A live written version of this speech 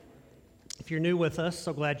If you're new with us,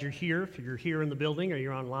 so glad you're here. If you're here in the building or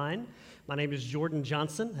you're online, my name is Jordan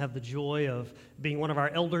Johnson. I have the joy of being one of our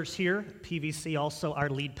elders here at PVC, also our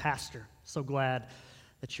lead pastor. So glad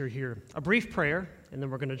that you're here. A brief prayer, and then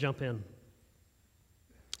we're going to jump in.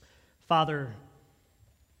 Father,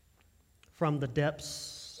 from the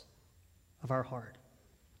depths of our heart,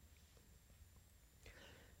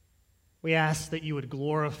 we ask that you would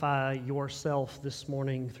glorify yourself this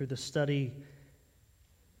morning through the study,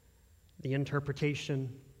 the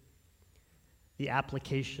interpretation, the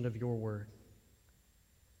application of your word.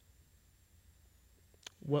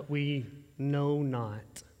 What we know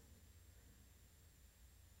not,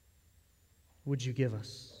 would you give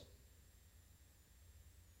us?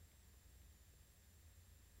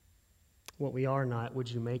 What we are not,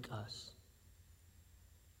 would you make us?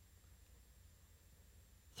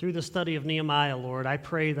 Through the study of Nehemiah, Lord, I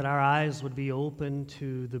pray that our eyes would be open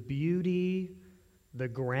to the beauty, the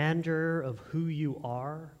grandeur of who you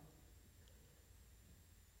are,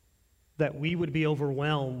 that we would be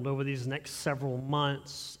overwhelmed over these next several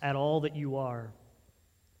months at all that you are,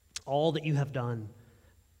 all that you have done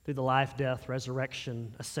through the life, death,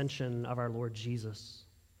 resurrection, ascension of our Lord Jesus.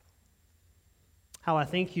 How I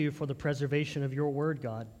thank you for the preservation of your word,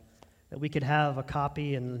 God, that we could have a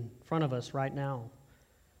copy in front of us right now.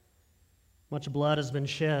 Much blood has been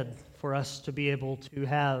shed for us to be able to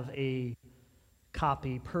have a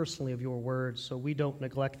copy personally of your word, so we don't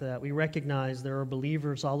neglect that. We recognize there are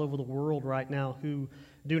believers all over the world right now who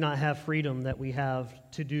do not have freedom that we have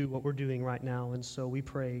to do what we're doing right now, and so we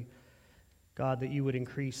pray, God, that you would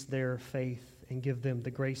increase their faith and give them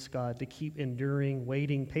the grace, God, to keep enduring,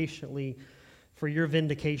 waiting patiently for your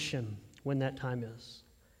vindication when that time is.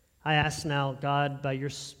 I ask now, God, by your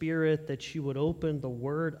Spirit, that you would open the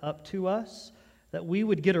Word up to us, that we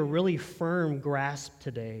would get a really firm grasp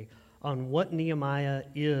today on what Nehemiah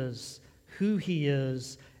is, who he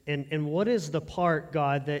is, and what is the part,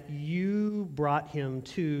 God, that you brought him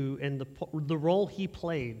to and the role he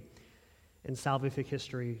played in salvific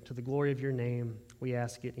history. To the glory of your name, we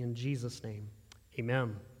ask it in Jesus' name.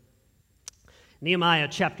 Amen. Nehemiah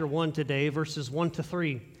chapter 1 today, verses 1 to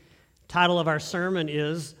 3. Title of our sermon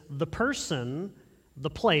is The Person, the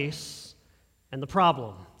Place, and the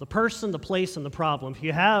Problem. The person, the place, and the problem. If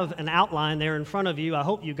you have an outline there in front of you, I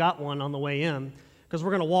hope you got one on the way in, because we're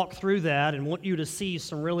going to walk through that and want you to see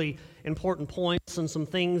some really important points and some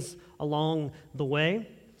things along the way.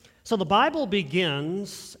 So the Bible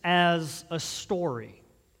begins as a story.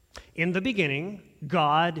 In the beginning,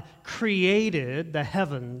 God created the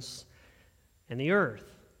heavens and the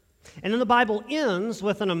earth. And then the Bible ends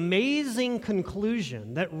with an amazing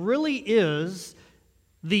conclusion that really is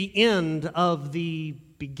the end of the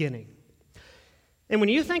beginning. And when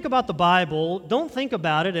you think about the Bible, don't think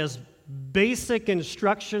about it as basic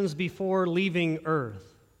instructions before leaving earth.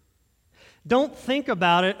 Don't think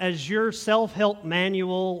about it as your self-help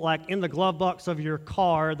manual, like in the glove box of your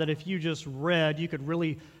car, that if you just read, you could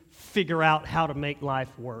really figure out how to make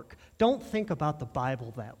life work. Don't think about the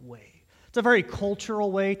Bible that way. It's a very cultural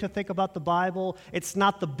way to think about the Bible. It's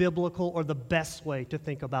not the biblical or the best way to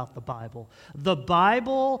think about the Bible. The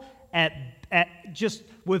Bible, at just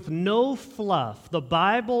with no fluff, the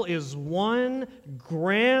Bible is one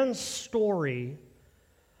grand story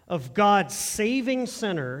of God saving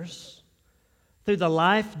sinners through the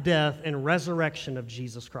life, death, and resurrection of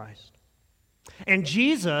Jesus Christ. And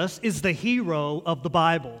Jesus is the hero of the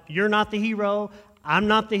Bible. You're not the hero. I'm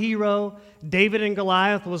not the hero. David and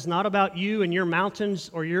Goliath was not about you and your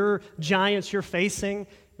mountains or your giants you're facing.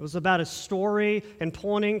 It was about a story and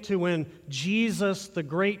pointing to when Jesus, the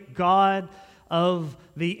great God of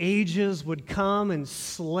the ages, would come and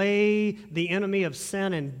slay the enemy of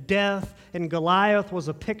sin and death. And Goliath was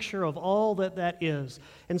a picture of all that is.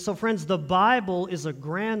 And so, friends, the Bible is a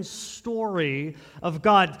grand story of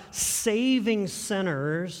God saving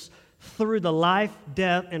sinners through the life,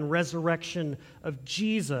 death, and resurrection of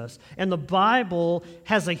Jesus. And the Bible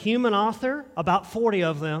has a human author, about 40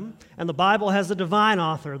 of them, and the Bible has a divine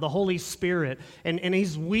author, the Holy Spirit. And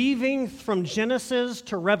he's weaving from Genesis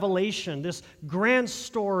to Revelation this grand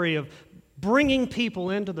story of bringing people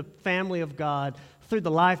into the family of God through the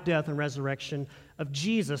life, death, and resurrection of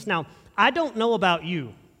Jesus. Now, I don't know about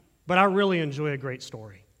you, but I really enjoy a great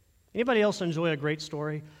story. Anybody else enjoy a great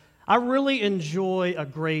story? I really enjoy a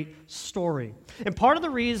great story. And part of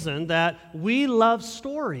the reason that we love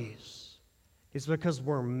stories is because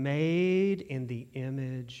we're made in the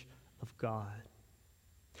image of God.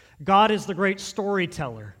 God is the great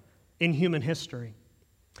storyteller in human history.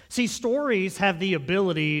 See, stories have the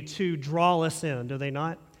ability to draw us in, do they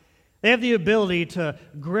not? They have the ability to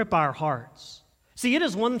grip our hearts. See, it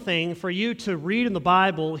is one thing for you to read in the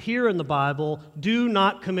Bible, hear in the Bible, do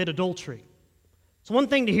not commit adultery. It's one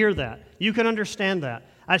thing to hear that. You can understand that.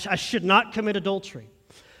 I should not commit adultery.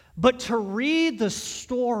 But to read the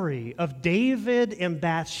story of David and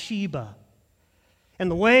Bathsheba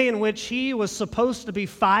and the way in which he was supposed to be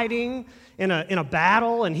fighting in a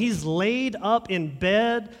battle, and he's laid up in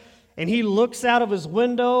bed, and he looks out of his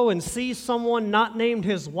window and sees someone not named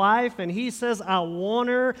his wife, and he says, I want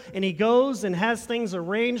her, and he goes and has things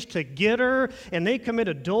arranged to get her, and they commit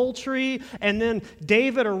adultery, and then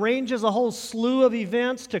David arranges a whole slew of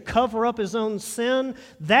events to cover up his own sin.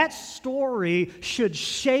 That story should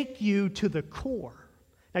shake you to the core.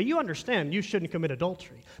 Now, you understand you shouldn't commit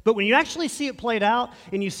adultery, but when you actually see it played out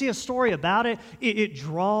and you see a story about it, it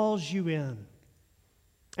draws you in.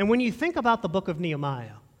 And when you think about the book of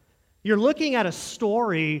Nehemiah, you're looking at a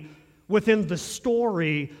story within the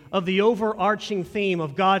story of the overarching theme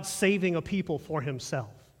of God saving a people for himself.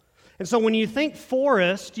 And so when you think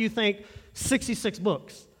forest, you think 66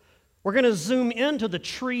 books. We're going to zoom into the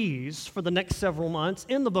trees for the next several months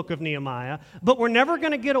in the book of Nehemiah, but we're never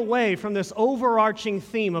going to get away from this overarching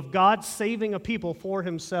theme of God saving a people for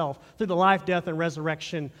himself through the life, death, and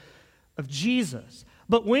resurrection of Jesus.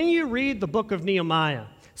 But when you read the book of Nehemiah,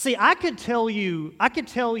 see, I could tell you,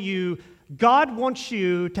 God wants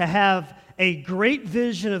you to have a great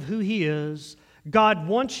vision of who he is. God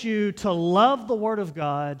wants you to love the Word of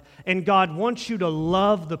God, and God wants you to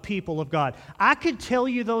love the people of God. I could tell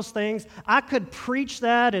you those things. I could preach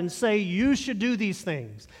that and say, you should do these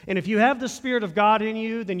things. And if you have the Spirit of God in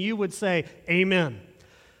you, then you would say, amen.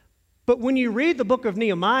 But when you read the book of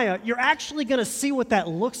Nehemiah, you're actually going to see what that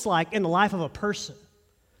looks like in the life of a person.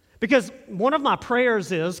 Because one of my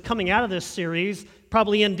prayers is, coming out of this series,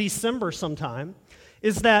 probably in December sometime,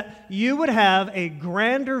 is that you would have a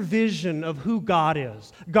grander vision of who God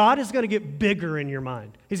is. God is going to get bigger in your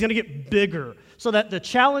mind. He's going to get bigger so that the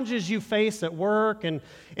challenges you face at work and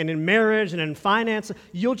in marriage and in finance,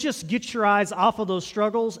 you'll just get your eyes off of those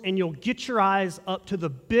struggles and you'll get your eyes up to the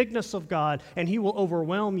bigness of God, and he will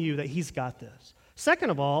overwhelm you that he's got this.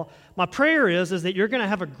 Second of all, my prayer is that you're going to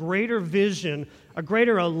have a greater vision, a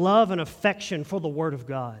greater love and affection for the Word of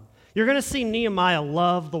God. You're going to see Nehemiah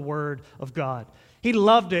love the Word of God. He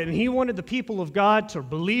loved it, and he wanted the people of God to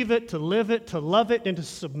believe it, to live it, to love it, and to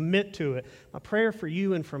submit to it. My prayer for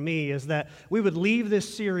you and for me is that we would leave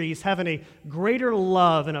this series having a greater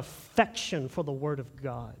love and affection for the Word of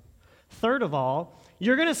God. Third of all,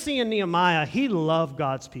 you're going to see in Nehemiah, he loved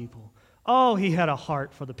God's people. Oh, he had a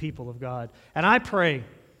heart for the people of God. And I pray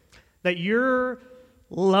that your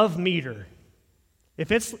love meter, if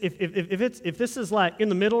this is like in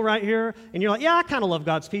the middle right here, and you're like, yeah, I kind of love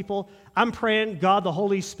God's people, I'm praying God, the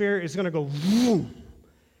Holy Spirit, is going to go vroom,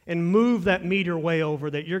 and move that meter way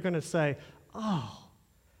over, that you're going to say, oh,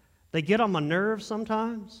 they get on my nerves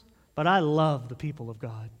sometimes, but I love the people of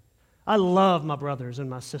God. I love my brothers and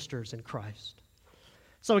my sisters in Christ.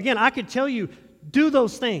 So again, I could tell you, do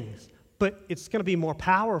those things, but it's going to be more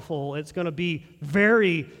powerful. It's going to be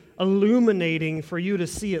very illuminating for you to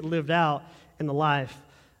see it lived out in the life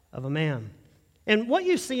of a man. And what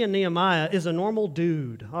you see in Nehemiah is a normal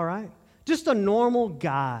dude, all right? Just a normal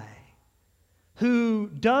guy who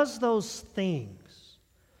does those things.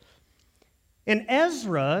 In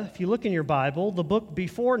Ezra, if you look in your Bible, the book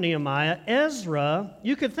before Nehemiah, Ezra,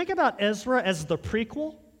 you could think about Ezra as the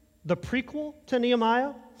prequel to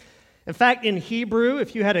Nehemiah. In fact, in Hebrew,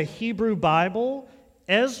 if you had a Hebrew Bible,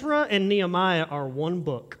 Ezra and Nehemiah are one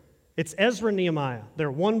book. It's Ezra and Nehemiah.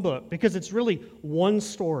 They're one book because it's really one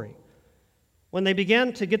story. When they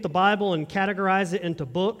began to get the Bible and categorize it into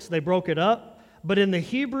books, they broke it up. But in the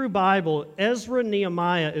Hebrew Bible, Ezra and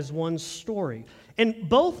Nehemiah is one story. And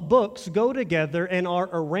both books go together and are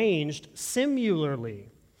arranged similarly.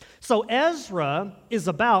 So Ezra is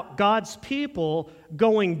about God's people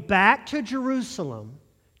going back to Jerusalem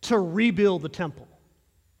to rebuild the temple.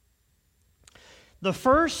 The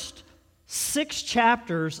first 6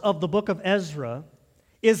 chapters of the book of Ezra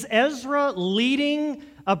is Ezra leading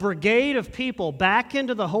a brigade of people back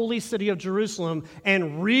into the holy city of Jerusalem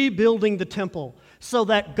and rebuilding the temple so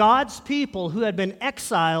that God's people who had been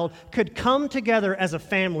exiled could come together as a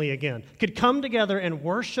family again, could come together and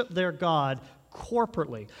worship their God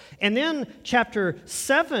corporately. And then chapter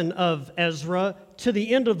 7 of Ezra to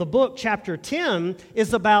the end of the book, chapter 10,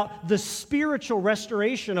 is about the spiritual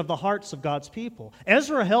restoration of the hearts of God's people.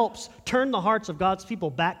 Ezra helps turn the hearts of God's people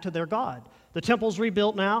back to their God. The temple's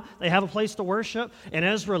rebuilt now. They have a place to worship, and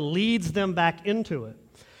Ezra leads them back into it.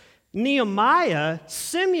 Nehemiah,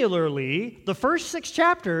 similarly, the first 6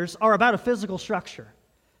 chapters are about a physical structure.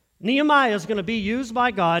 Nehemiah is going to be used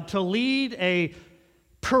by God to lead a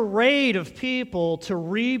parade of people to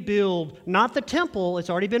rebuild, not the temple, it's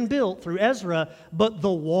already been built through Ezra, but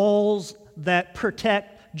the walls that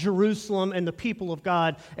protect Jerusalem and the people of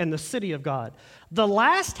God and the city of God. The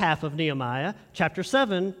last half of Nehemiah, chapter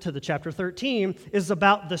 7 to the chapter 13, is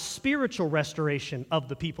about the spiritual restoration of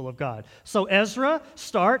the people of God. So Ezra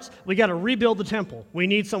starts, we got to rebuild the temple. We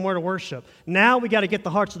need somewhere to worship. Now we got to get the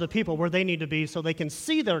hearts of the people where they need to be so they can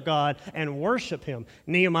see their God and worship Him.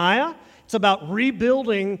 Nehemiah, it's about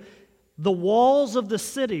rebuilding the walls of the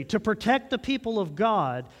city to protect the people of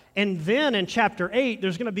God. And then in chapter 8,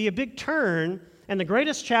 there's going to be a big turn. And the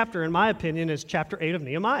greatest chapter, in my opinion, is chapter 8 of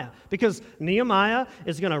Nehemiah. Because Nehemiah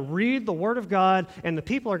is going to read the Word of God, and the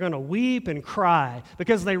people are going to weep and cry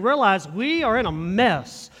because they realize we are in a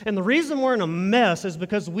mess. And the reason we're in a mess is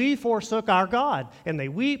because we forsook our God. And they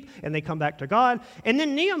weep, and they come back to God. And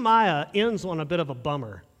then Nehemiah ends on a bit of a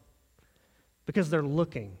bummer because they're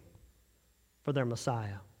looking for their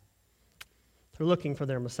Messiah. They're looking for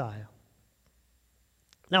their Messiah.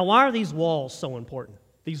 Now, why are these walls so important?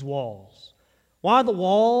 These walls. Why are the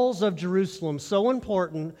walls of Jerusalem so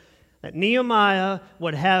important that Nehemiah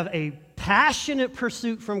would have a passionate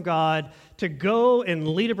pursuit from God to go and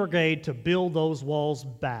lead a brigade to build those walls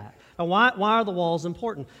back? Now, why are the walls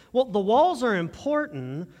important? Well, the walls are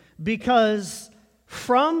important because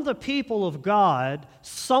from the people of God,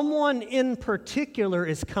 someone in particular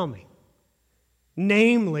is coming,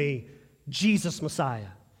 namely Jesus Messiah,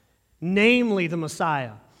 namely the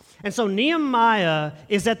Messiah. And so Nehemiah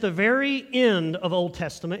is at the very end of Old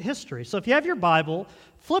Testament history. So if you have your Bible,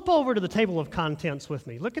 flip over to the table of contents with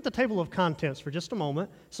me. Look at the table of contents for just a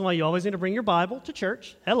moment. That's why you always need to bring your Bible to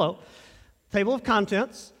church. Hello. Table of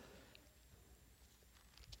contents.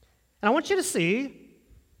 And I want you to see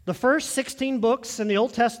the first 16 books in the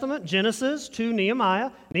Old Testament, Genesis to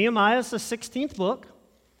Nehemiah. Nehemiah is the 16th book.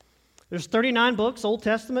 There's 39 books, Old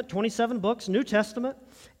Testament, 27 books, New Testament.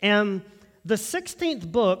 And the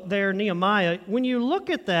 16th book there, Nehemiah, when you look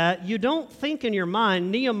at that, you don't think in your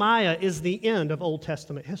mind Nehemiah is the end of Old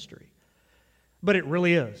Testament history. But it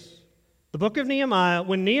really is. The book of Nehemiah,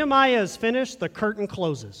 when Nehemiah is finished, the curtain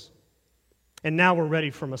closes. And now we're ready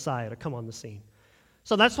for Messiah to come on the scene.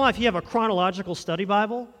 So that's why if you have a chronological study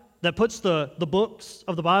Bible that puts the books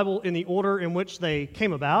of the Bible in the order in which they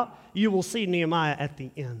came about, you will see Nehemiah at the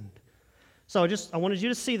end. So I wanted you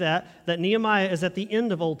to see that Nehemiah is at the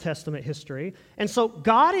end of Old Testament history. And so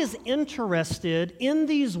God is interested in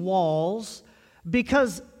these walls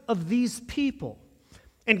because of these people.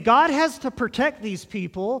 And God has to protect these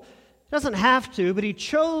people. He doesn't have to, but He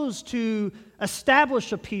chose to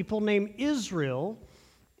establish a people named Israel.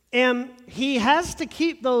 And He has to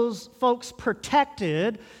keep those folks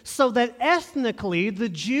protected so that ethnically the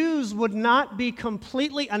Jews would not be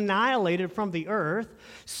completely annihilated from the earth,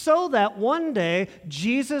 so that one day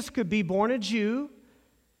Jesus could be born a Jew,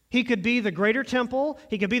 He could be the greater temple,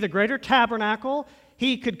 He could be the greater tabernacle,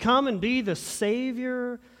 He could come and be the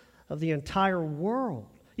Savior of the entire world.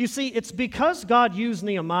 You see, it's because God used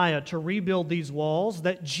Nehemiah to rebuild these walls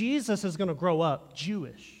that Jesus is going to grow up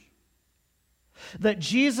Jewish. That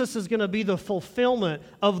Jesus is going to be the fulfillment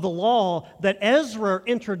of the law that Ezra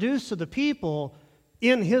introduced to the people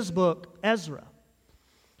in his book, Ezra.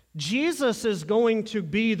 Jesus is going to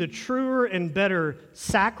be the truer and better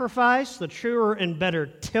sacrifice, the truer and better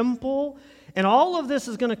temple. And all of this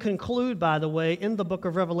is going to conclude, by the way, in the book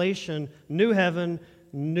of Revelation, new heaven,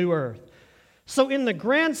 new earth. So in the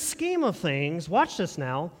grand scheme of things, watch this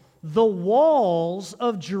now, the walls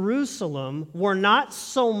of Jerusalem were not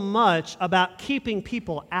so much about keeping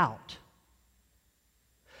people out.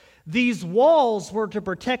 These walls were to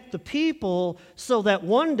protect the people so that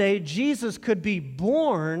one day Jesus could be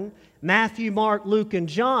born, Matthew, Mark, Luke, and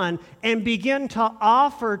John, and begin to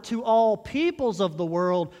offer to all peoples of the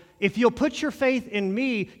world, if you'll put your faith in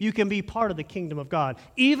me, you can be part of the kingdom of God,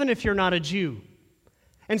 even if you're not a Jew.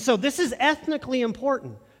 And so this is ethnically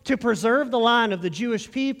important, to preserve the line of the Jewish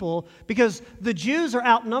people, because the Jews are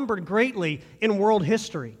outnumbered greatly in world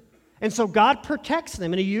history. And so God protects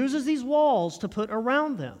them, and He uses these walls to put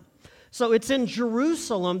around them. So it's in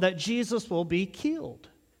Jerusalem that Jesus will be killed.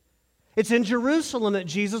 It's in Jerusalem that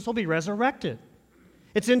Jesus will be resurrected.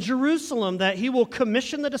 It's in Jerusalem that He will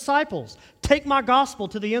commission the disciples, take my gospel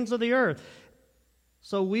to the ends of the earth.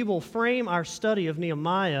 So we will frame our study of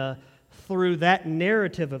Nehemiah through that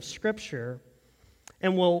narrative of Scripture.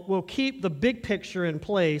 And we'll keep the big picture in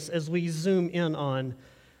place as we zoom in on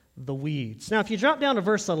the weeds. Now, if you drop down to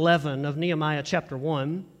verse 11 of Nehemiah chapter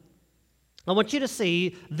 1, I want you to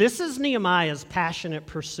see this is Nehemiah's passionate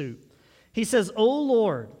pursuit. He says, O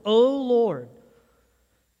Lord,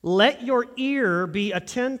 Let your ear be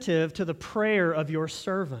attentive to the prayer of your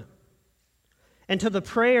servant and to the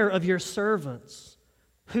prayer of your servants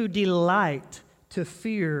who delight to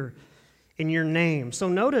fear in your name. So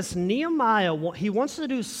notice Nehemiah, he wants to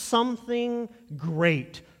do something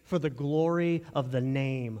great for the glory of the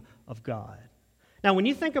name of God. Now, when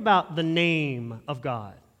you think about the name of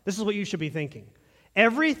God, this is what you should be thinking.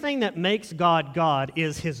 Everything that makes God God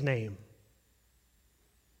is His name.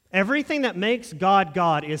 Everything that makes God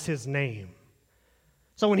God is His name.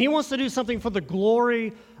 So when He wants to do something for the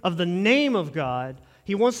glory of the name of God,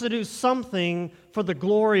 He wants to do something for the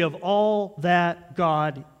glory of all that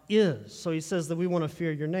God is. So He says that we want to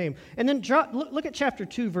fear your name. And then look at chapter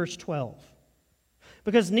 2, verse 12.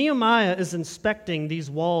 Because Nehemiah is inspecting these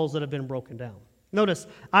walls that have been broken down. Notice,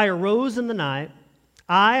 I arose in the night,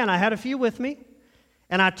 and I had a few with me,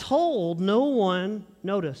 and I told no one,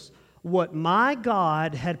 notice, what my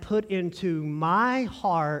God had put into my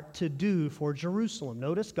heart to do for Jerusalem.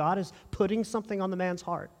 Notice, God is putting something on the man's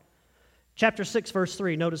heart. Chapter 6, verse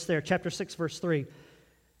 3, notice there, chapter 6, verse 3.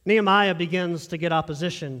 Nehemiah begins to get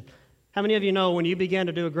opposition. How many of you know when you begin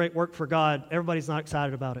to do a great work for God, everybody's not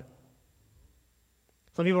excited about it?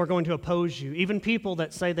 Some people are going to oppose you. Even people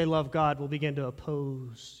that say they love God will begin to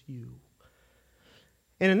oppose you.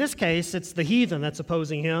 And in this case, it's the heathen that's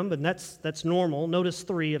opposing him, but that's normal. Notice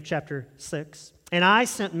 3 of chapter 6. And I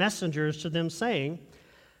sent messengers to them saying,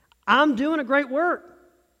 I'm doing a great work.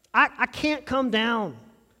 I can't come down.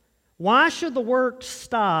 Why should the work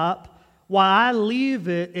stop while I leave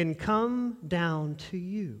it and come down to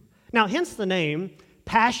you? Now, hence the name,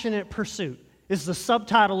 Passionate Pursuit, is the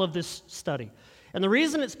subtitle of this study. And the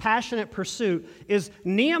reason it's passionate pursuit is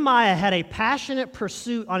Nehemiah had a passionate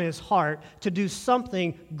pursuit on his heart to do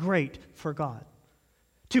something great for God,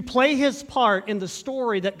 to play his part in the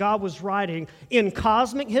story that God was writing in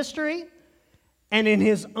cosmic history and in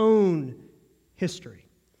his own history.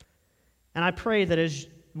 And I pray that as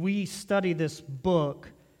we study this book,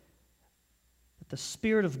 that the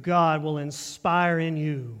Spirit of God will inspire in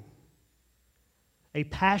you a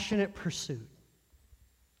passionate pursuit.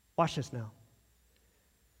 Watch this now.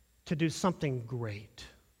 To do something great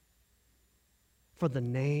for the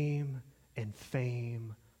name and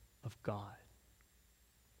fame of God.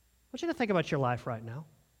 I want you to think about your life right now.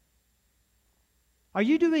 Are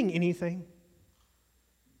you doing anything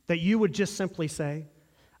that you would just simply say,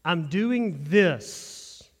 I'm doing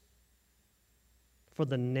this for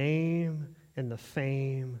the name and the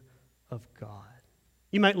fame of God?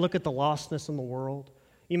 You might look at the lostness in the world.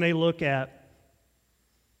 You may look at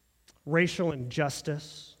racial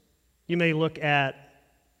injustice. You may look at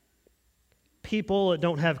people that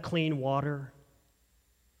don't have clean water.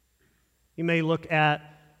 You may look at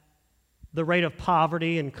the rate of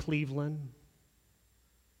poverty in Cleveland.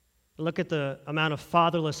 Look at the amount of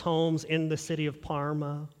fatherless homes in the city of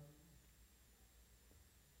Parma.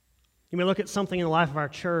 You may look at something in the life of our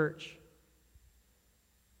church,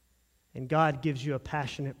 and God gives you a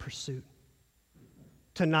passionate pursuit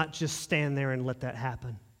to not just stand there and let that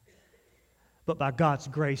happen, but by God's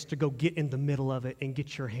grace to go get in the middle of it and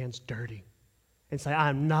get your hands dirty and say,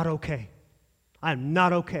 I'm not okay. I'm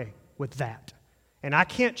not okay with that. And I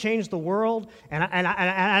can't change the world, and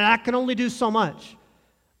I can only do so much.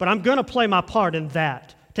 But I'm going to play my part in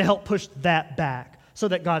that to help push that back so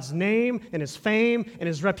that God's name and His fame and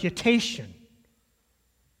His reputation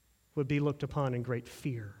would be looked upon in great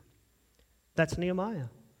fear. That's Nehemiah.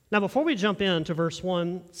 Now, before we jump into verse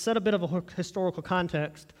 1, set a bit of a historical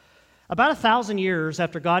context. About 1,000 years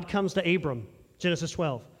after God comes to Abram, Genesis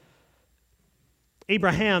 12.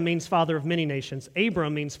 Abraham means father of many nations.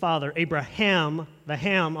 Abram means father. Abraham, the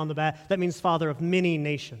ham on the back, that means father of many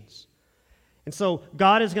nations. And so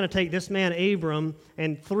God is going to take this man, Abram,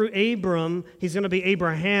 and through Abram, he's going to be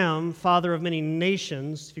Abraham, father of many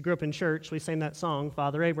nations. If you grew up in church, we sang that song,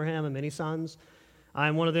 Father Abraham and many sons. I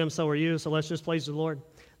am one of them, so are you, so let's just praise the Lord.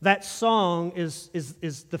 That song is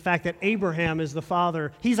the fact that Abraham is the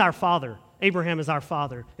father. He's our father. Abraham is our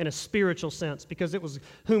father in a spiritual sense because it was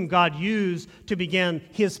whom God used to begin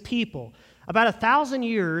His people. About 1,000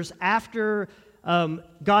 years after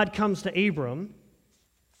God comes to Abram,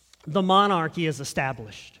 the monarchy is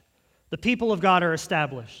established. The people of God are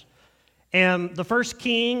established. And the first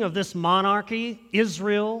king of this monarchy,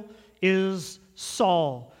 Israel, is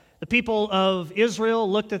Saul. The people of Israel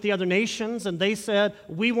looked at the other nations and they said,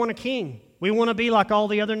 we want a king. We want to be like all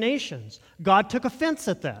the other nations. God took offense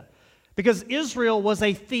at that because Israel was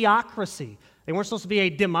a theocracy. They weren't supposed to be a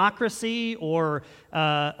democracy or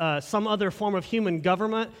some other form of human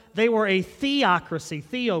government. They were a theocracy,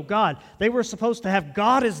 theo, God. They were supposed to have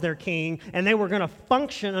God as their king, and they were going to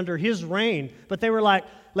function under his reign. But they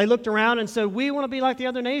looked around and said, we want to be like the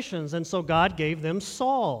other nations. And so God gave them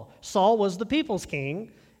Saul. Saul was the people's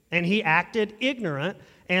king, and he acted ignorant,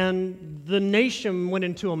 and the nation went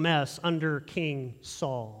into a mess under King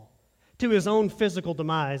Saul, to his own physical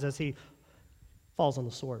demise as he falls on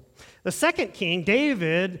the sword. The second king,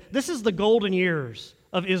 David, this is the golden years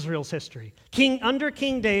of Israel's history. Under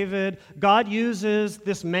King David, God uses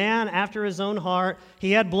this man after his own heart.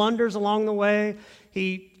 He had blunders along the way.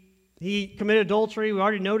 He committed adultery. We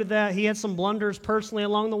already noted that. He had some blunders personally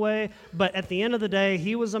along the way. But at the end of the day,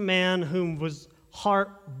 he was a man whom was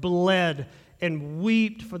heart bled and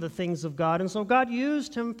wept for the things of God. And so God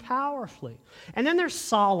used him powerfully. And then there's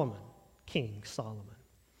Solomon, King Solomon.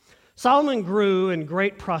 Solomon grew in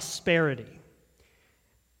great prosperity.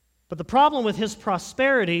 But the problem with his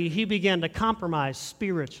prosperity, he began to compromise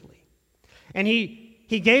spiritually. And he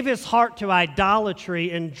gave his heart to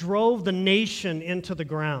idolatry and drove the nation into the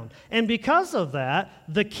ground. And because of that,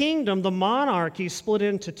 the kingdom, the monarchy, split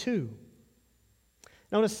into two.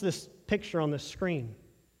 Notice this picture on the screen.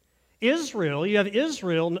 Israel, you have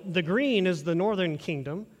Israel, the green is the northern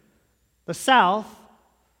kingdom. The south,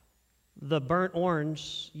 the burnt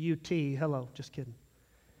orange, UT, hello, just kidding.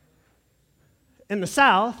 In the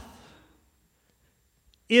south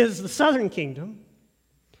is the southern kingdom,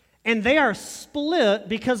 and they are split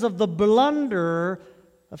because of the blunder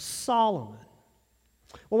of Solomon.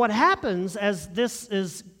 Well, what happens as this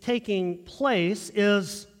is taking place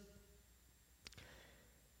is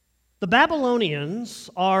the Babylonians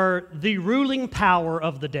are the ruling power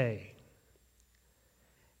of the day.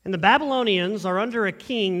 And the Babylonians are under a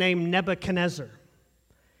king named Nebuchadnezzar.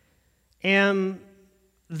 And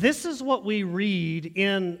this is what we read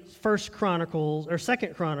in 2 Chronicles,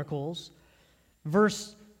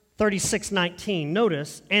 verse 36:19.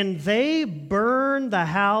 Notice, and they burned the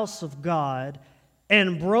house of God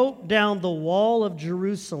and broke down the wall of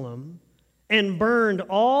Jerusalem and burned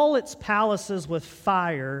all its palaces with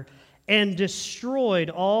fire and destroyed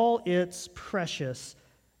all its precious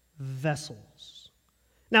vessels.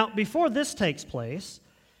 Now, before this takes place,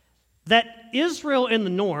 that Israel in the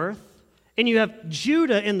north, and you have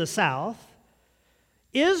Judah in the south,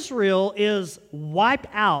 Israel is wiped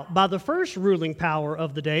out by the first ruling power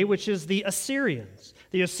of the day, which is the Assyrians.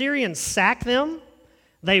 The Assyrians sack them.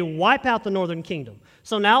 They wipe out the northern kingdom.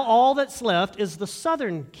 So now all that's left is the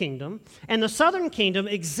southern kingdom, and the southern kingdom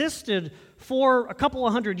existed for a couple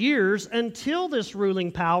of hundred years until this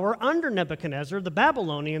ruling power under Nebuchadnezzar, the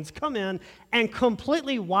Babylonians, come in and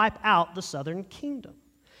completely wipe out the southern kingdom.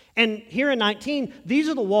 And here in 19, these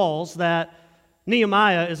are the walls that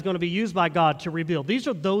Nehemiah is going to be used by God to rebuild. These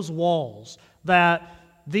are those walls that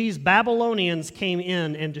these Babylonians came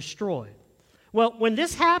in and destroyed. Well, when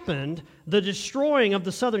this happened, the destroying of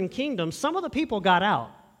the southern kingdom, some of the people got out.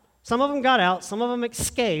 Some of them got out, some of them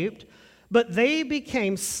escaped, but they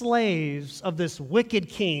became slaves of this wicked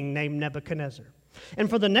king named Nebuchadnezzar. And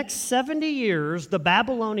for the next 70 years, the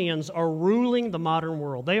Babylonians are ruling the modern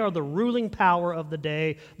world. They are the ruling power of the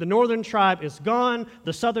day. The northern tribe is gone,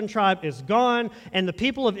 the southern tribe is gone, and the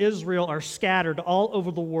people of Israel are scattered all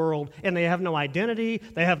over the world, and they have no identity,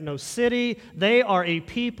 they have no city. They are a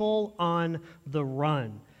people on the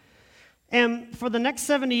run. And for the next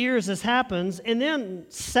 70 years, this happens, and then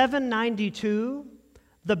 792,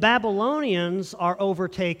 the Babylonians are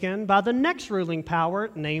overtaken by the next ruling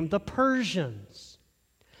power named the Persians.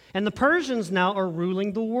 And the Persians now are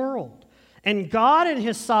ruling the world. And God in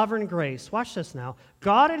his sovereign grace, watch this now,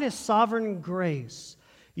 God in his sovereign grace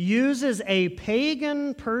uses a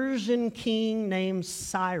pagan Persian king named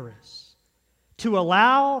Cyrus to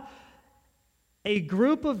allow a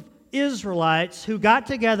group of Israelites who got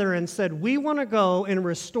together and said, we want to go and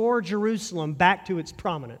restore Jerusalem back to its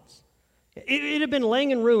prominence. It had been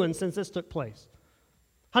laying in ruins since this took place.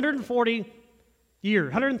 130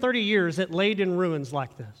 years it laid in ruins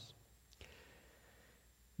like this.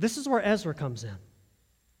 This is where Ezra comes in.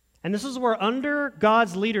 And this is where, under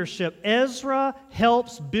God's leadership, Ezra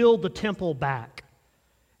helps build the temple back.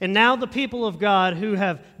 And now the people of God who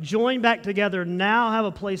have joined back together now have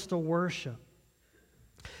a place to worship.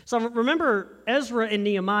 So remember, Ezra and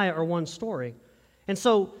Nehemiah are one story. And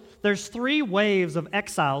so there's 3 waves of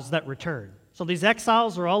exiles that return. So these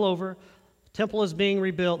exiles are all over. The temple is being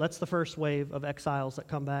rebuilt. That's the first wave of exiles that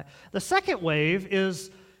come back. The second wave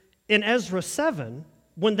is in Ezra 7,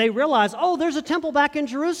 when they realize, oh, there's a temple back in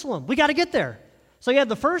Jerusalem. We got to get there. So you had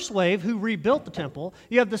the first wave who rebuilt the temple.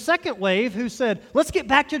 You have the second wave who said, let's get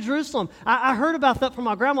back to Jerusalem. I heard about that from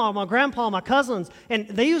my grandma, my grandpa, my cousins, and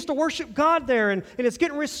they used to worship God there, and it's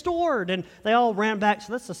getting restored, and they all ran back.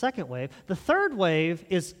 So that's the second wave. The third wave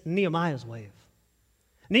is Nehemiah's wave.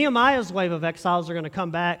 Nehemiah's wave of exiles are going to come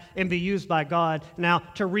back and be used by God now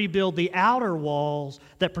to rebuild the outer walls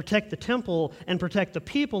that protect the temple and protect the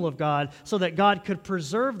people of God so that God could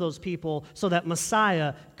preserve those people so that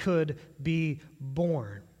Messiah could be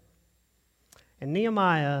born. And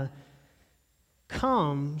Nehemiah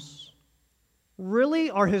comes,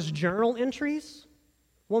 really are his journal entries.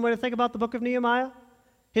 One way to think about the book of Nehemiah.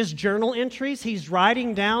 His journal entries, he's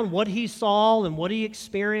writing down what he saw and what he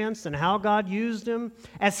experienced and how God used him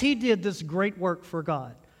as he did this great work for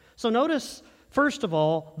God. So notice, first of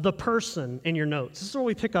all, the person in your notes. This is what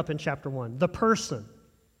we pick up in chapter 1. The person.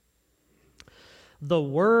 The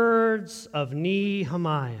words of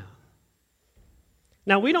Nehemiah.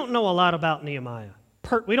 Now, we don't know a lot about Nehemiah.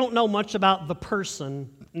 We don't know much about the person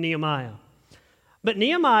Nehemiah. But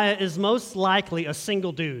Nehemiah is most likely a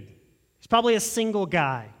single dude. He's probably a single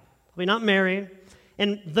guy, probably not married.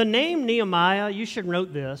 And the name Nehemiah, you should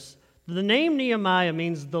note this, the name Nehemiah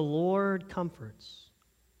means the Lord comforts.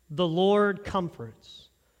 The Lord comforts.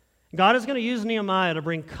 God is going to use Nehemiah to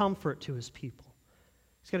bring comfort to his people.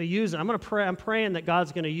 He's going to use it. I'm praying that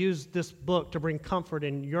God's going to use this book to bring comfort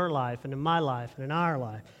in your life and in my life and in our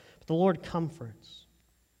life. But the Lord comforts.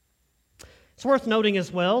 It's worth noting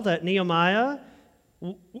as well that Nehemiah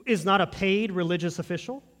is not a paid religious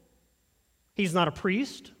official. He's not a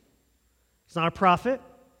priest. He's not a prophet.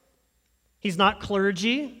 He's not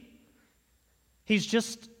clergy. He's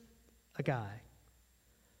just a guy.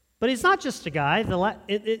 But he's not just a guy.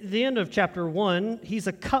 At the end of chapter 1, he's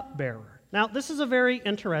a cupbearer. Now, this is a very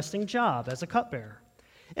interesting job as a cupbearer,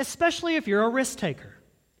 especially if you're a risk taker.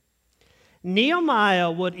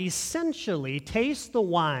 Nehemiah would essentially taste the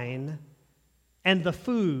wine and the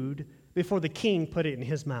food before the king put it in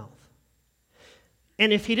his mouth.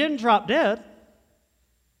 And if he didn't drop dead,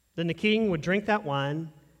 then the king would drink that wine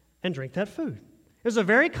and drink that food. It was a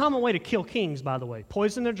very common way to kill kings, by the way.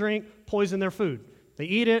 Poison their drink, poison their food. They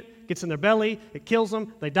eat it, gets in their belly, it kills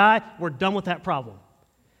them, they die, we're done with that problem.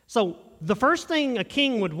 So the first thing a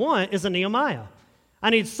king would want is a Nehemiah. I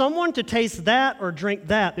need someone to taste that or drink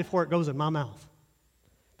that before it goes in my mouth.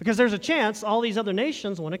 Because there's a chance all these other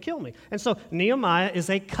nations want to kill me. And so Nehemiah is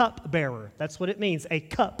a cupbearer. That's what it means, a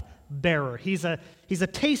cupbearer. He's a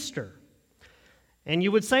taster. And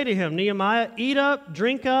you would say to him, Nehemiah, eat up,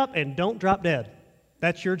 drink up, and don't drop dead.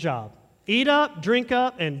 That's your job. Eat up, drink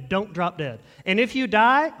up, and don't drop dead. And if you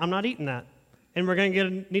die, I'm not eating that. And we're going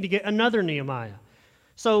to need to get another Nehemiah.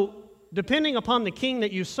 So depending upon the king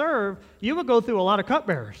that you serve, you would go through a lot of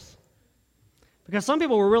cupbearers. Because some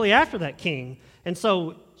people were really after that king. And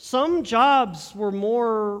so some jobs were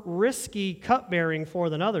more risky cupbearing for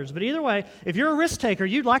than others. But either way, if you're a risk taker,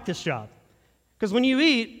 you'd like this job. Because when you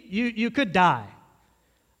eat, you could die.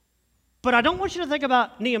 But I don't want you to think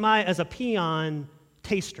about Nehemiah as a peon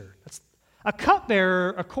taster. A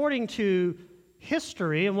cupbearer, according to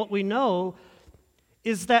history and what we know,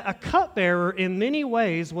 is that a cupbearer in many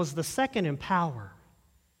ways was the second in power.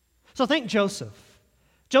 So think Joseph.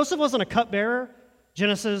 Joseph wasn't a cupbearer.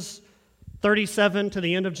 Genesis 37 to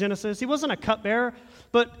the end of Genesis. He wasn't a cupbearer,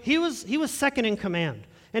 but he was second in command.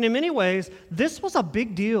 And in many ways, this was a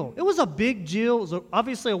big deal. It was a big deal. It was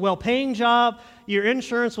obviously a well-paying job. Your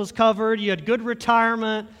insurance was covered. You had good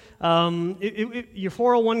retirement. Your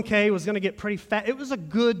 401k was going to get pretty fat. It was a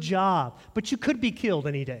good job, but you could be killed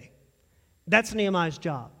any day. That's Nehemiah's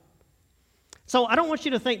job. So I don't want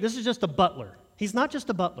you to think this is just a butler. He's not just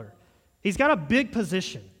a butler. He's got a big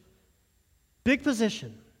position. Big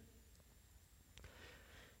position.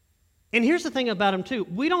 And here's the thing about him, too.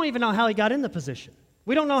 We don't even know how he got in the position.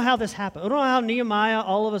 We don't know how this happened. We don't know how Nehemiah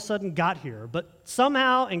all of a sudden got here. But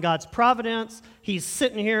somehow, in God's providence, he's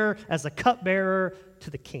sitting here as a cupbearer to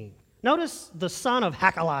the king. Notice the son of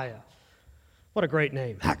Hakaliah. What a great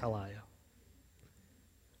name, Hakaliah.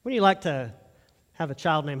 Wouldn't you like to have a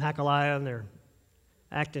child named Hakaliah and they're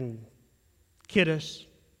acting kiddish?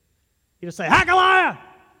 You just say, Hakaliah!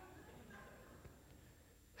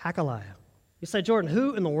 Hakaliah. You say, Jordan,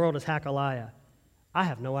 who in the world is Hakaliah? I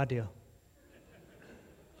have no idea.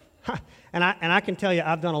 And I can tell you,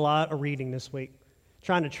 I've done a lot of reading this week,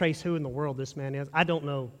 trying to trace who in the world this man is. I don't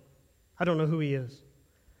know who he is.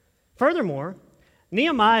 Furthermore,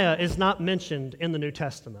 Nehemiah is not mentioned in the New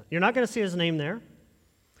Testament. You're not going to see his name there.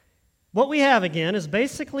 What we have, again, is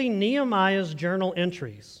basically Nehemiah's journal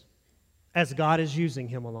entries as God is using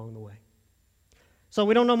him along the way. So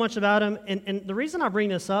we don't know much about him. And the reason I bring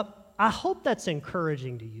this up, I hope that's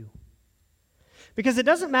encouraging to you. Because it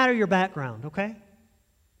doesn't matter your background, okay?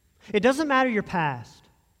 It doesn't matter your past.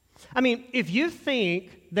 I mean, if you think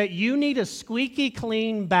that you need a squeaky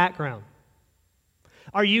clean background,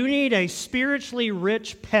 or you need a spiritually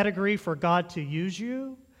rich pedigree for God to use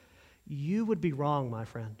you, you would be wrong, my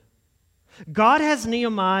friend. God has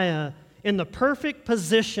Nehemiah in the perfect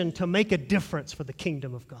position to make a difference for the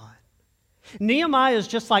kingdom of God. Nehemiah is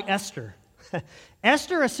just like Esther.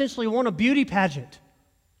 Esther essentially won a beauty pageant,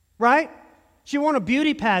 right? She won a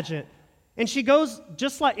beauty pageant. And she goes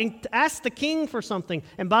just like, and asks the king for something.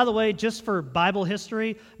 And by the way, just for Bible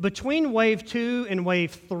history, between wave 2 and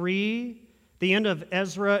wave 3, the end of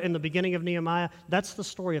Ezra and the beginning of Nehemiah, that's the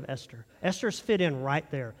story of Esther. Esther's fit in right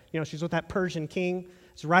there. You know, she's with that Persian king.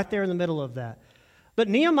 It's right there in the middle of that. But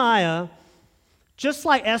Nehemiah, just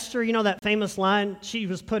like Esther, you know that famous line, she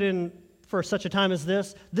was put in for such a time as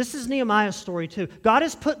this. This is Nehemiah's story too. God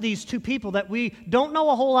has put these two people that we don't know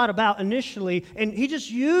a whole lot about initially, and he just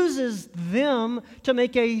uses them to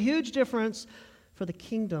make a huge difference for the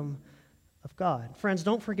kingdom of God. Friends,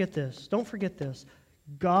 don't forget this. Don't forget this.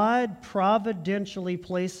 God providentially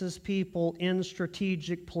places people in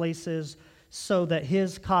strategic places so that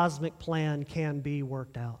his cosmic plan can be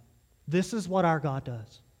worked out. This is what our God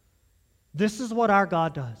does. This is what our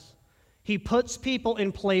God does. He puts people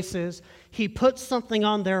in places, he puts something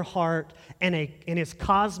on their heart, and his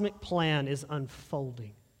cosmic plan is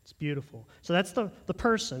unfolding. It's beautiful. So that's the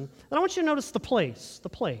person. And I want you to notice the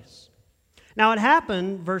place. Now it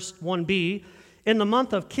happened, verse 1b, in the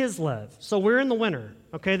month of Kislev. So we're in the winter.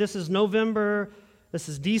 Okay, this is November, this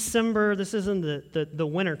is December, this is in the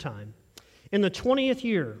winter time. In the 20th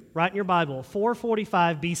year, write in your Bible,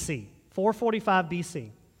 445 BC. 445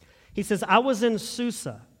 BC. He says, I was in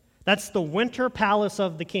Susa. That's the winter palace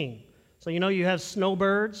of the king. So you know you have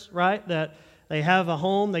snowbirds, right, that they have a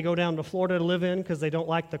home they go down to Florida to live in because they don't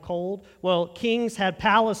like the cold. Well, kings had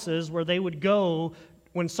palaces where they would go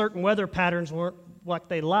when certain weather patterns weren't what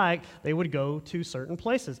they liked, they would go to certain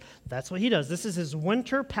places. That's what he does. This is his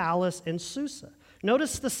winter palace in Susa.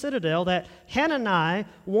 Notice the citadel that Hanani,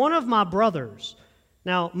 one of my brothers.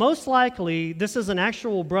 Now, most likely, this is an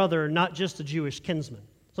actual brother, not just a Jewish kinsman.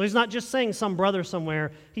 So he's not just saying some brother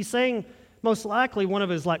somewhere. He's saying most likely one of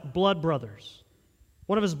his blood brothers.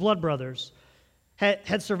 One of his blood brothers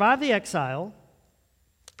had survived the exile,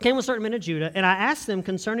 came with certain men of Judah, and I asked them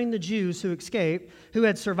concerning the Jews who escaped, who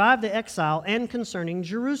had survived the exile, and concerning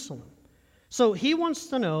Jerusalem. So he wants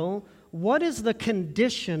to know, what is the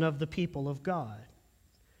condition of the people of God?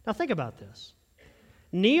 Now think about this.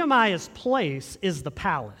 Nehemiah's place is the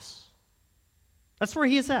palace. That's where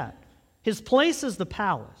he is at. His place is the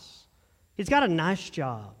palace. He's got a nice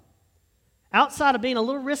job. Outside of being a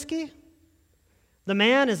little risky, the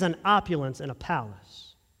man is an opulence in a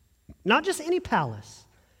palace. Not just any palace,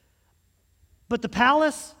 but the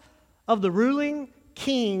palace of the ruling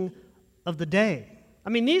king of the day.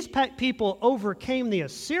 I mean, these people overcame the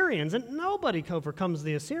Assyrians, and nobody overcomes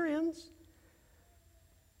the Assyrians.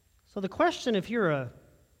 So the question, if you're a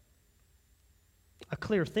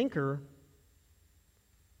clear thinker,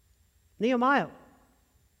 Nehemiah,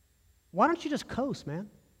 why don't you just coast, man?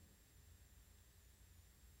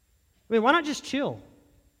 I mean, why not just chill?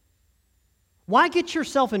 Why get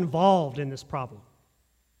yourself involved in this problem?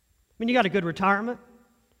 I mean, you got a good retirement.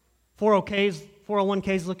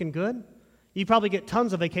 401k's looking good. You probably get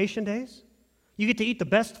tons of vacation days. You get to eat the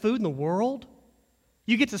best food in the world.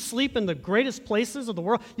 You get to sleep in the greatest places of the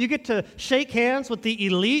world. You get to shake hands with the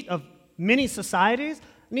elite of many societies.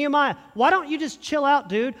 Nehemiah, why don't you just chill out,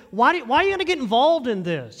 dude? Why are you going to get involved in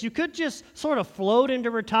this? You could just sort of float into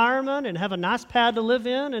retirement and have a nice pad to live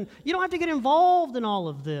in, and you don't have to get involved in all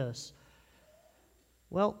of this.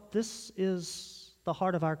 Well, this is the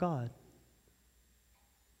heart of our God.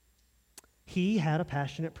 He had a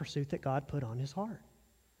passionate pursuit that God put on his heart.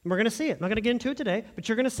 And we're going to see it. I'm not going to get into it today, but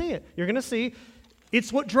you're going to see it. You're going to see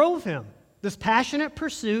it's what drove him. This passionate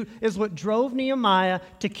pursuit is what drove Nehemiah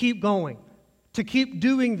to keep going, to keep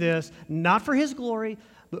doing this, not for his glory,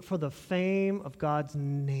 but for the fame of God's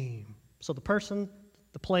name. So the person,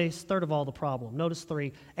 the place, third of all, the problem. Notice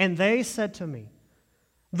 3. And they said to me,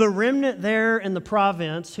 the remnant there in the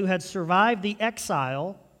province who had survived the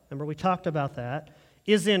exile, remember we talked about that,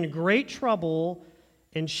 is in great trouble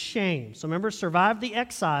and shame. So remember, survived the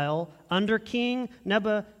exile under King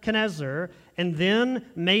Nebuchadnezzar, and then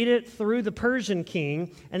made it through the Persian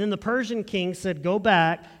king, and then the Persian king said, go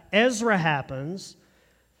back. Ezra happens,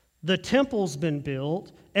 the temple's been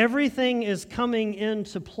built, everything is coming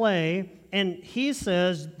into play, and he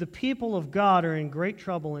says the people of God are in great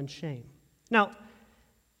trouble and shame. Now,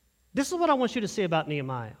 this is what I want you to see about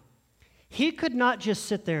Nehemiah. he could not just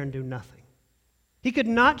sit there and do nothing. He could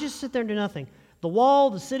not just sit there and do nothing. The wall,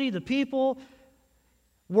 the city, the people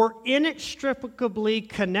were inextricably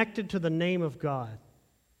connected to the name of God,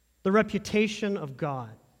 the reputation of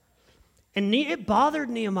God. And it bothered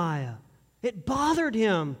Nehemiah. It bothered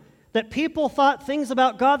him that people thought things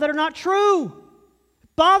about God that are not true. It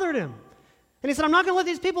bothered him. And he said, I'm not going to let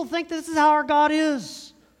these people think this is how our God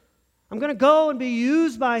is. I'm going to go and be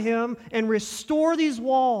used by him and restore these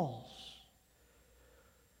walls.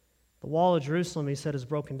 The wall of Jerusalem, he said, is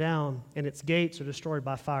broken down, and its gates are destroyed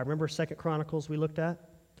by fire. Remember 2 Chronicles we looked at?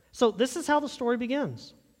 So this is how the story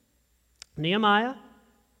begins. Nehemiah,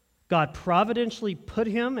 God providentially put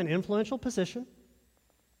him in influential position.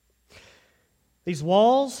 These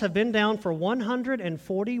walls have been down for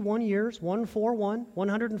 141 years,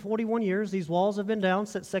 141 years. These walls have been down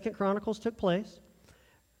since 2 Chronicles took place.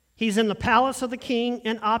 He's in the palace of the king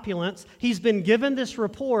in opulence. He's been given this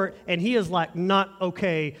report, and he is like not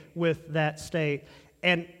okay with that state.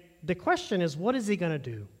 And the question is, what is he going to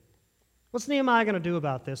do? What's Nehemiah going to do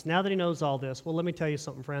about this now that he knows all this? Well, let me tell you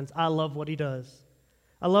something, friends. I love what he does.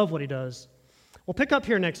 I love what he does. We'll pick up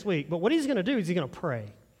here next week, but what he's going to do is he's going to pray.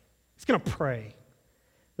 He's going to pray.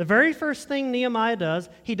 The very first thing Nehemiah does,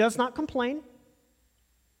 he does not complain.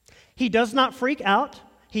 He does not freak out.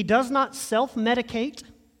 He does not self-medicate.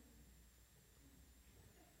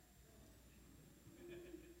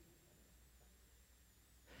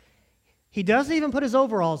 He doesn't even put his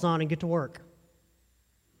overalls on and get to work.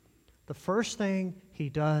 The first thing he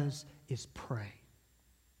does is pray.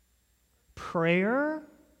 Prayer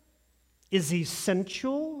is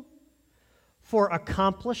essential for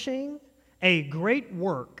accomplishing a great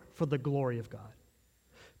work for the glory of God.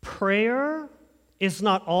 Prayer is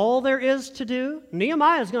not all there is to do.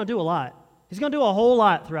 Nehemiah is going to do a lot. He's going to do a whole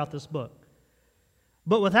lot throughout this book.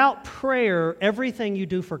 But without prayer, everything you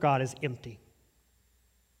do for God is empty.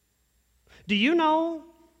 Do you know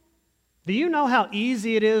how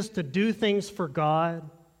easy it is to do things for God?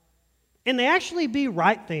 And they actually be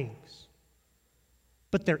right things,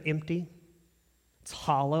 but they're empty. It's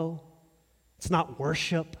hollow. It's not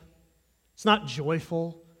worship. It's not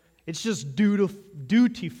joyful. It's just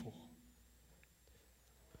dutiful.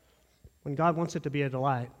 When God wants it to be a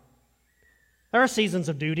delight. There are seasons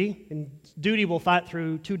of duty, and duty will fight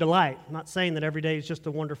through to delight. I'm not saying that every day is just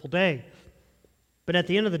a wonderful day. But at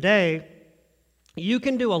the end of the day, you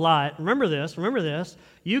can do a lot. Remember this.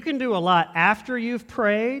 You can do a lot after you've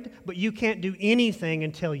prayed, but you can't do anything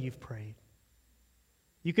until you've prayed.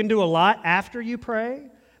 You can do a lot after you pray,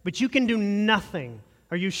 but you can do nothing,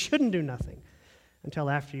 or you shouldn't do nothing until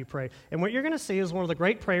after you pray. And what you're going to see is one of the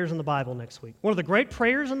great prayers in the Bible next week. One of the great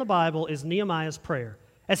prayers in the Bible is Nehemiah's prayer.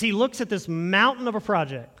 As he looks at this mountain of a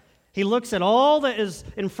project, he looks at all that is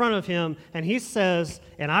in front of him, and he says,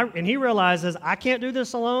 and he realizes, I can't do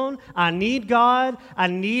this alone. I need God. I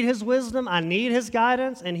need his wisdom. I need his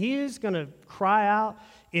guidance. And he's going to cry out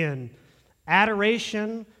in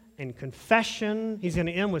adoration and confession. He's going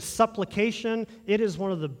to end with supplication. It is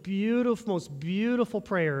one of the most beautiful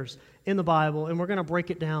prayers in the Bible, and we're going to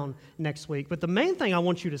break it down next week. But the main thing I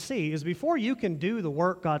want you to see is before you can do the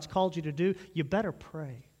work God's called you to do, you better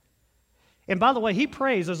pray. And by the way, he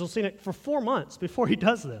prays, as we'll see it, for 4 months before he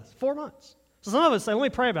does this. 4 months. So some of us say, let me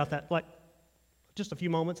pray about that, like just a few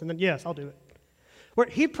moments, and then, yes, I'll do it. Where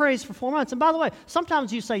he prays for 4 months. And by the way,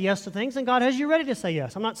 sometimes you say yes to things, and God has you ready to say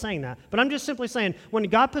yes. I'm not saying that. But I'm just simply saying, when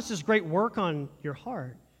God puts this great work on your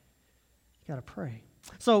heart, you got to pray.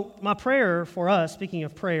 So my prayer for us, speaking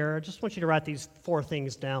of prayer, I just want you to write these 4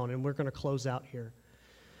 things down, and we're going to close out here.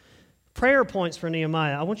 Prayer points for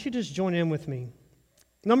Nehemiah. I want you to just join in with me.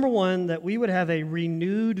 Number 1, that we would have a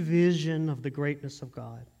renewed vision of the greatness of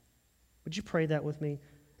God. Would you pray that with me?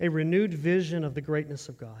 A renewed vision of the greatness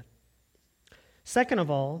of God. Second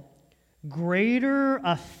of all, greater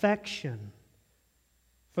affection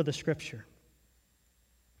for the Scripture.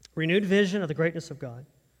 Renewed vision of the greatness of God.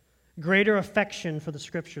 Greater affection for the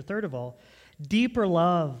Scripture. Third of all, deeper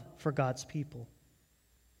love for God's people.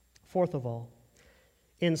 Fourth of all,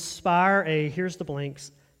 inspire here's the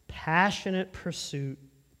blanks, passionate pursuit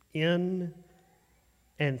in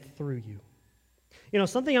and through you. You know,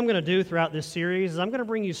 something I'm going to do throughout this series is I'm going to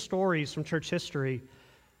bring you stories from church history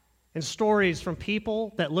and stories from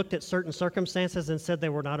people that looked at certain circumstances and said they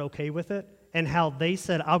were not okay with it, and how they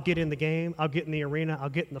said, I'll get in the game, I'll get in the arena, I'll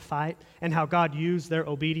get in the fight, and how God used their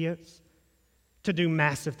obedience to do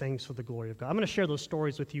massive things for the glory of God. I'm going to share those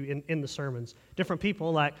stories with you in the sermons. Different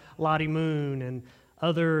people like Lottie Moon and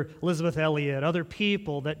other Elizabeth Elliot, other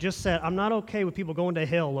people that just said, I'm not okay with people going to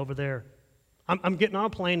hell over there. I'm getting on a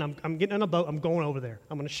plane, I'm getting on a boat, I'm going over there.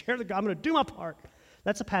 I'm going to share I'm going to do my part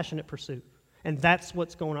That's a passionate pursuit. And that's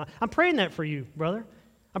what's going on. I'm praying that for you, brother.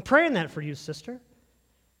 I'm praying that for you, sister.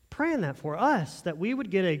 Praying that for us, that we would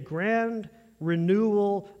get a grand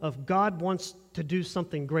renewal of God wants to do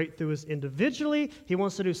something great through us individually. He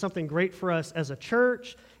wants to do something great for us as a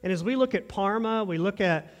church. And as we look at Parma, we look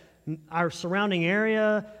at our surrounding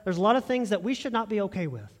area, there's a lot of things that we should not be okay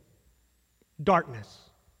with. Darkness.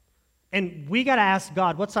 And we got to ask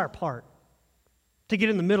God, what's our part to get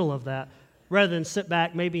in the middle of that rather than sit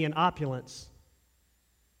back maybe in opulence,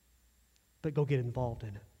 but go get involved in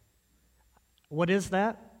it. What is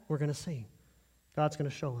that? We're going to see. God's going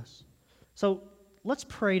to show us. So let's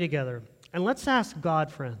pray together, and let's ask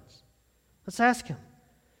God, friends. Let's ask Him,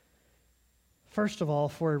 first of all,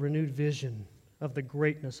 for a renewed vision of the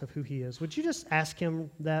greatness of who He is. Would you just ask Him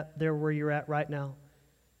that there where you're at right now?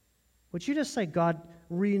 Would you just say, God,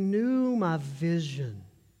 renew my vision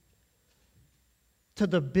to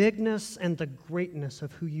the bigness and the greatness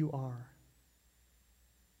of who you are?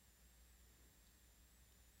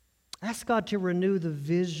 Ask God to renew the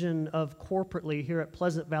vision of corporately here at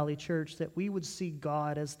Pleasant Valley Church, that we would see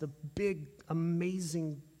God as the big,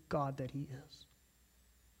 amazing God that He is.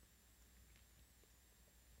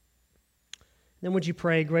 Then would you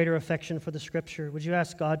pray greater affection for the Scripture? Would you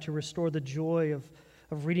ask God to restore the joy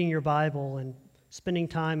of reading your Bible and spending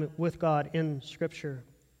time with God in Scripture,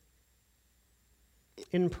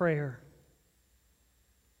 in prayer,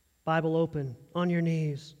 Bible open, on your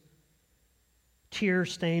knees,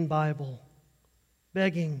 tear-stained Bible,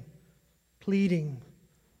 begging, pleading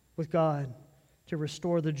with God to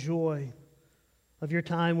restore the joy of your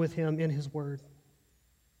time with Him in His Word?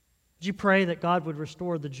 Would you pray that God would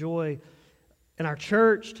restore the joy in our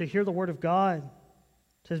church to hear the Word of God,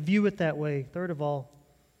 to view it that way? Third of all,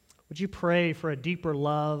 would you pray for a deeper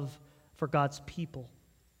love for God's people?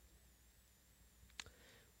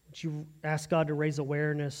 Would you ask God to raise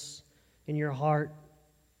awareness in your heart,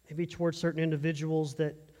 maybe towards certain individuals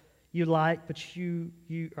that you like, but you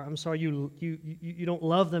don't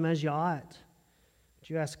love them as you ought? Would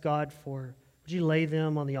you ask God would you lay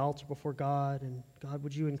them on the altar before God? And God,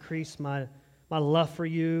 would you increase my love for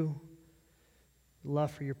you,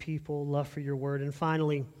 love for your people, love for your word? And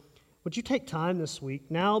finally, would you take time this week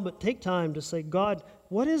now, but take time to say, God,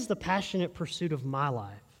 what is the passionate pursuit of my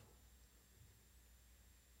life?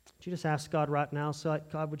 Would you just ask God right now, so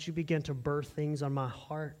God, would you begin to birth things on my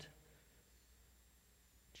heart?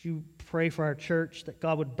 Would you pray for our church that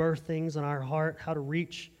God would birth things on our heart, how to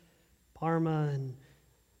reach Parma and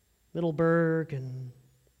Middleburg and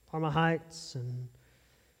Parma Heights and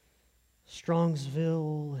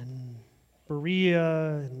Strongsville and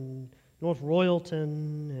Berea and North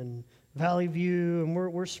Royalton and Valley View, and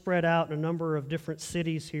we're spread out in a number of different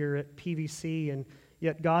cities here at PVC, and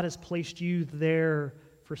yet God has placed you there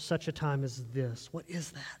for such a time as this. What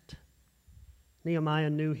is that? Nehemiah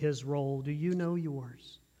knew his role. Do you know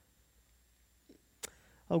yours?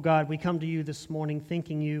 Oh God, we come to you this morning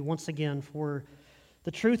thanking you once again for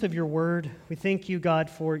the truth of your word. We thank you, God,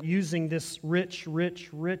 for using this rich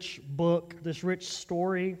book, this rich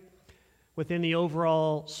story within the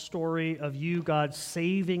overall story of you, God,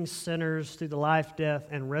 saving sinners through the life, death,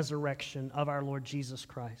 and resurrection of our Lord Jesus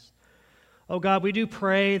Christ. Oh God, we do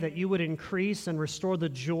pray that you would increase and restore the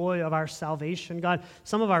joy of our salvation. God,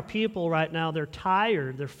 some of our people right now, they're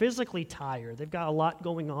tired. They're physically tired. They've got a lot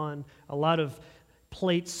going on, a lot of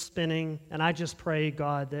plates spinning. And I just pray,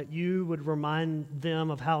 God, that you would remind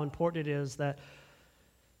them of how important it is that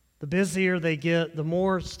the busier they get, the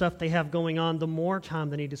more stuff they have going on, the more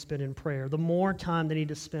time they need to spend in prayer, the more time they need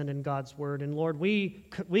to spend in God's Word. And Lord, we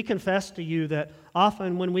confess to you that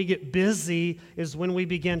often when we get busy is when we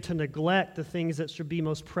begin to neglect the things that should be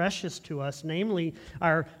most precious to us, namely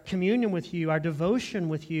our communion with you, our devotion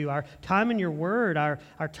with you, our time in your Word, our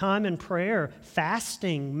time in prayer,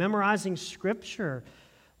 fasting, memorizing Scripture.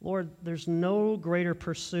 Lord, there's no greater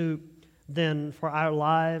pursuit than for our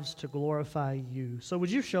lives to glorify you. So would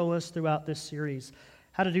you show us throughout this series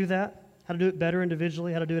how to do that, how to do it better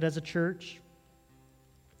individually, how to do it as a church?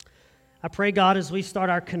 I pray, God, as we start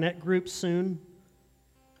our Connect group soon,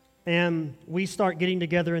 and we start getting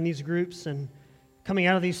together in these groups and coming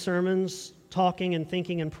out of these sermons, talking and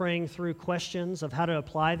thinking and praying through questions of how to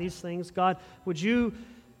apply these things, God, would you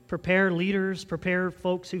prepare leaders, prepare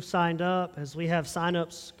folks who've signed up as we have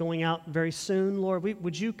sign-ups going out very soon. Lord,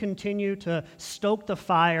 would you continue to stoke the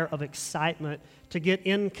fire of excitement to get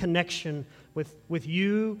in connection with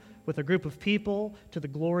you, with a group of people, to the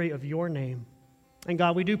glory of your name. And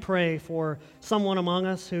God, we do pray for someone among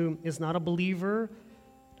us who is not a believer,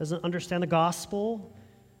 doesn't understand the gospel.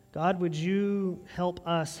 God, would you help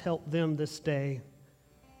us help them this day?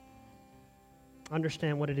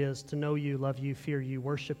 understand what it is to know you, love you, fear you,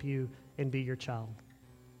 worship you, and be your child.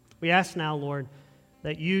 We ask now, Lord,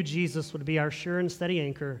 that you, Jesus, would be our sure and steady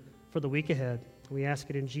anchor for the week ahead. We ask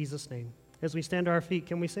it in Jesus' name. As we stand to our feet,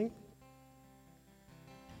 can we sing?